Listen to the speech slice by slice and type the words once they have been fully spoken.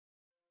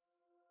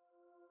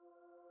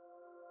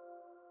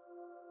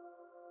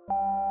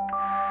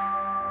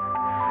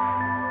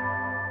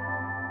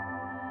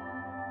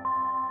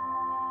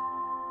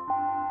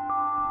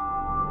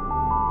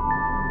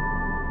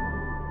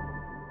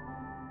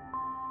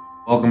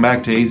Welcome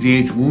back to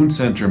AZH Wound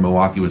Center,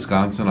 Milwaukee,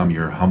 Wisconsin. I'm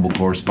your humble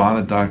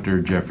correspondent,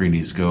 Dr. Jeffrey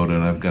Niskoda,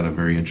 and I've got a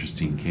very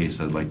interesting case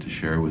I'd like to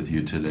share with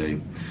you today.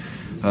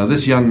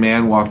 This young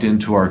man walked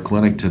into our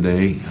clinic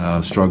today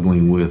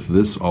struggling with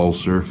this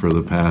ulcer for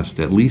the past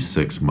at least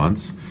 6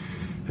 months.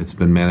 It's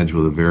been managed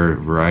with a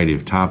variety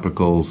of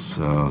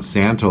topicals.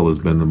 Santal has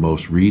been the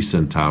most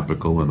recent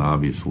topical, and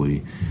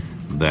obviously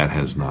that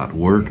has not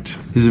worked.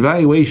 His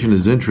evaluation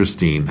is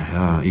interesting.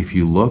 If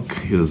you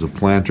look, it is a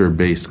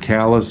plantar-based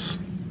callus,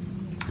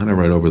 kind of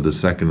right over the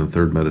second and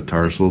third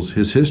metatarsals.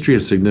 His history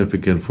is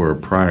significant for a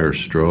prior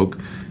stroke.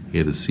 He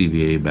had a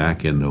CVA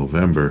back in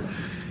November.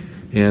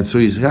 And so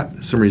he's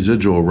got some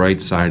residual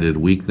right-sided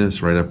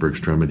weakness, right upper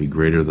extremity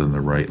greater than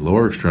the right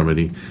lower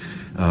extremity.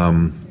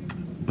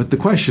 But the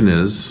question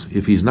is,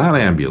 if he's not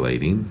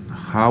ambulating,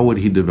 how would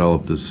he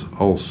develop this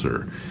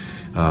ulcer?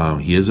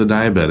 He is a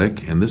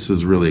diabetic, and this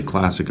is really a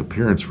classic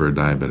appearance for a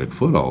diabetic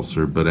foot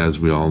ulcer, but as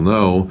we all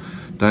know,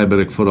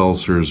 diabetic foot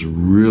ulcers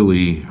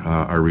really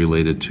are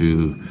related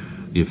to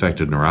the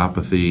affected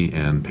neuropathy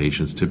and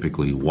patients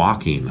typically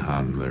walking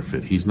on their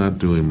foot. He's not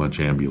doing much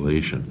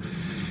ambulation.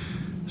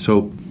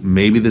 So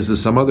maybe this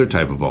is some other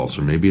type of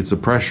ulcer. Maybe it's a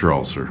pressure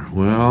ulcer.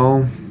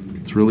 Well,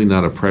 it's really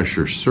not a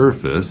pressure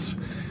surface.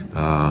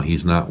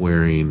 He's not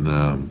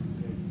wearing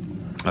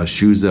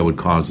shoes that would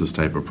cause this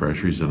type of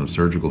pressure. He's in a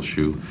surgical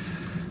shoe.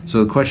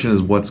 So the question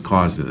is, what's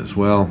causing this?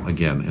 Well,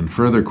 again, in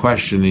further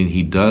questioning,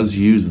 he does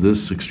use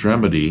this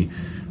extremity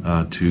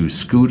to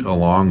scoot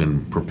along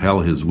and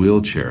propel his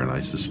wheelchair, and I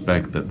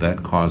suspect that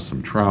that caused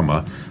some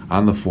trauma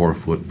on the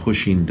forefoot,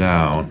 pushing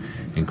down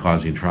and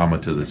causing trauma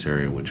to this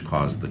area, which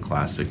caused the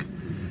classic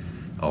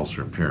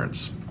ulcer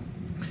appearance.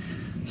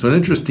 So an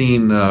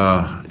interesting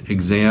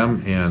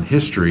exam and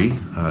history.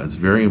 It's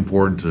very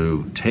important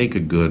to take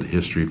a good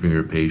history from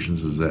your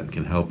patients, as that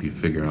can help you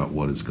figure out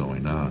what is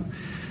going on.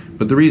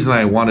 But the reason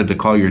I wanted to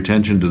call your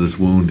attention to this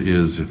wound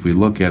is, if we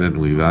look at it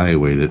and we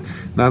evaluate it,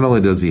 not only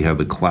does he have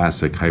the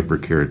classic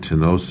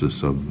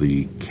hyperkeratinosis of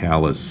the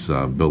callus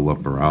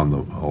buildup around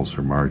the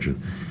ulcer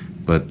margin,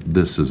 but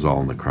this is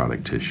all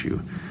necrotic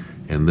tissue.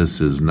 And this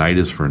is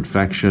nidus for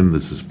infection.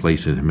 This is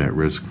placing him at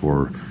risk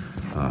for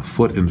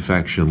foot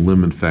infection,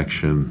 limb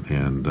infection,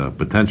 and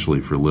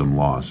potentially for limb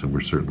loss, and we're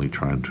certainly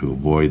trying to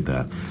avoid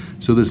that.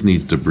 So this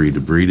needs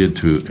debrided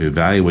to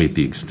evaluate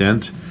the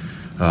extent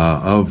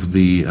of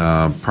the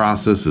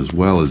process, as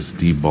well as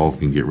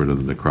debulk and get rid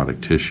of the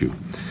necrotic tissue.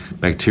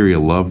 Bacteria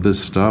love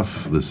this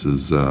stuff. This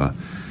is, I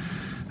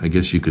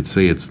guess you could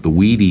say it's the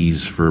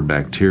Wheaties for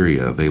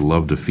bacteria. They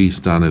love to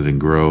feast on it and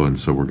grow, and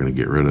so we're going to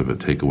get rid of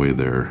it, take away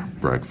their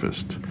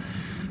breakfast.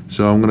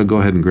 So I'm going to go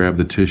ahead and grab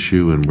the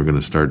tissue, and we're going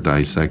to start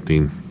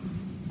dissecting.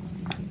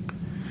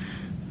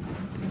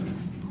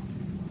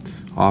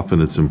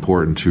 Often it's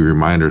important to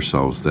remind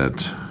ourselves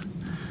that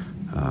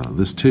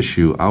this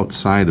tissue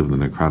outside of the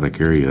necrotic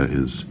area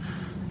is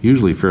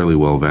usually fairly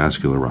well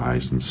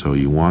vascularized, and so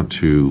you want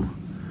to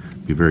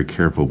be very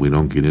careful we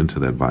don't get into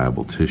that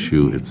viable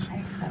tissue. It's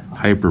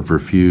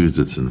hyperperfused,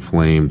 it's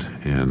inflamed,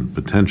 and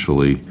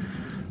potentially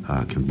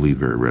can bleed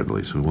very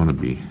readily, so we want to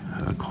be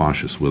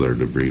cautious with our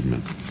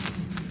debridement.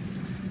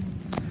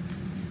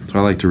 So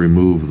I like to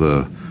remove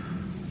the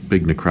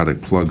big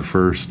necrotic plug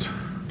first,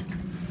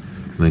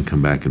 and then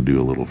come back and do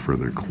a little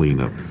further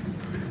cleanup.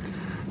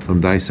 So I'm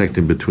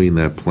dissecting between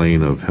that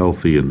plane of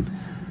healthy and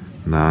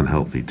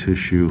non-healthy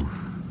tissue.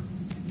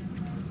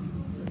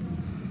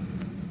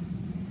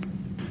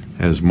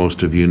 As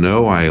most of you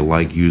know, I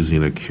like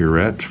using a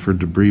curette for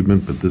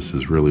debridement, but this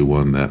is really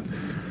one that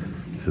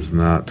is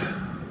not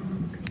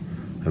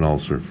an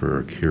ulcer for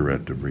a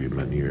curette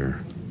debridement.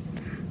 You're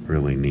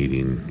really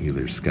needing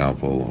either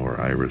scalpel or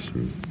iris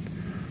and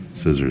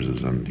scissors,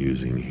 as I'm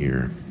using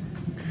here.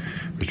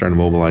 We're starting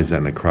to mobilize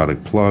that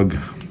necrotic plug.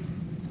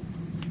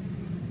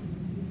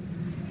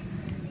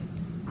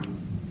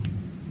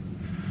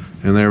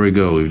 And there we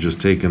go. We've just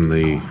taken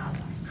the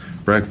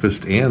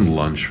breakfast and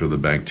lunch for the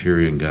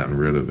bacteria and gotten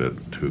rid of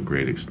it to a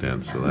great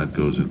extent. So that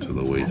goes into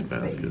the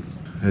wastebasket.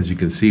 As you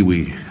can see,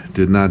 we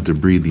did not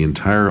debride the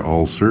entire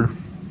ulcer.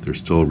 There's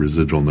still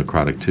residual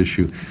necrotic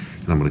tissue,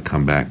 and I'm going to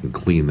come back and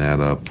clean that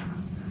up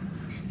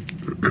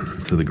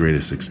to the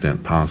greatest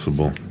extent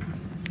possible.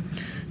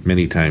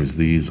 Many times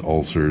these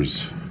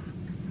ulcers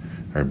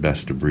are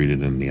best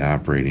debrided in the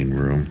operating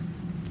room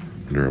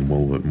under a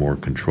little bit more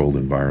controlled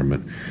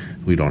environment.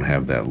 We don't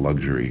have that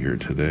luxury here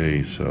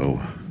today,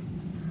 so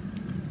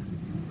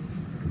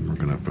we're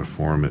going to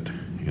perform it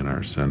in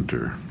our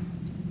center.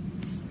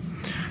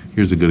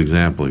 Here's a good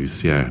example. You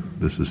see,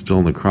 this is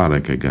still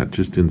necrotic. I got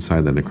just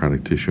inside that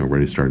necrotic tissue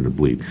already starting to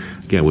bleed.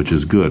 Again, which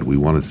is good. We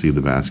want to see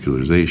the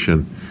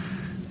vascularization,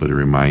 but it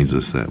reminds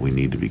us that we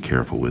need to be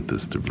careful with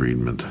this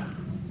debridement.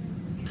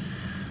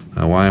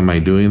 Now, why am I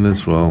doing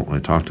this? Well, I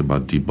talked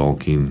about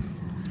debulking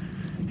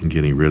and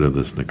getting rid of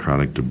this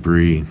necrotic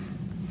debris,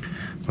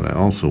 but I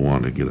also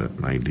want to get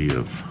an idea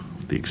of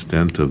the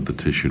extent of the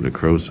tissue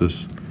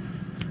necrosis,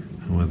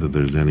 and whether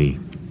there's any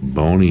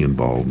bony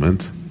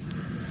involvement,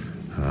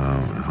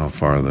 how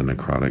far the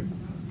necrotic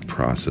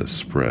process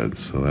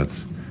spreads. So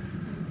that's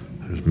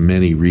There's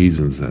many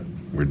reasons that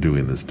we're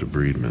doing this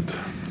debridement.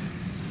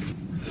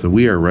 So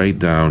we are right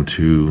down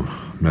to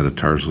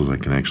metatarsals. I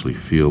can actually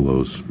feel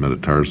those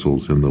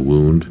metatarsals in the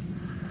wound.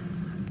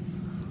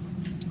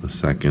 The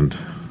second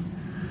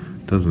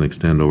doesn't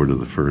extend over to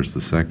the first, the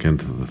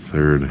second, the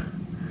third.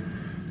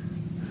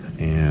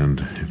 And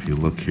if you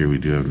look here, we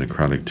do have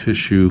necrotic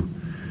tissue,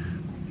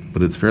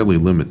 but it's fairly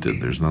limited.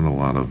 There's not a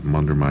lot of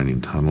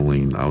undermining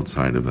tunneling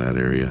outside of that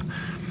area.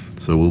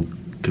 So we'll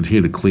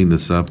continue to clean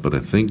this up, but I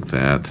think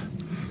that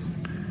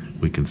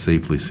we can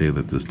safely say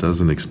that this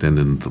doesn't extend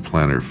into the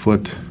plantar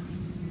foot,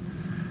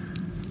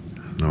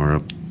 nor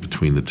up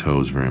between the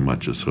toes very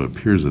much. So it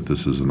appears that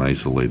this is an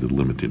isolated,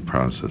 limited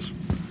process.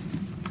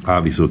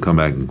 Obviously, we'll come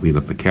back and clean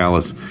up the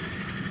callus.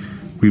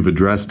 We've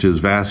addressed his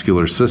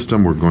vascular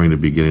system. We're going to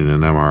be getting an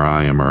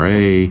MRI,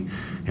 MRA,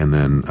 and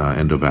then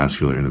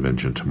endovascular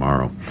intervention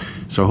tomorrow.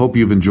 So I hope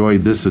you've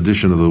enjoyed this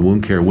edition of the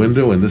Wound Care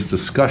Window and this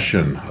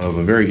discussion of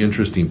a very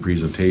interesting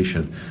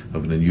presentation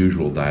of an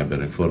unusual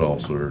diabetic foot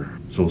ulcer.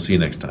 So we'll see you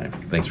next time.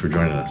 Thanks for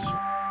joining us.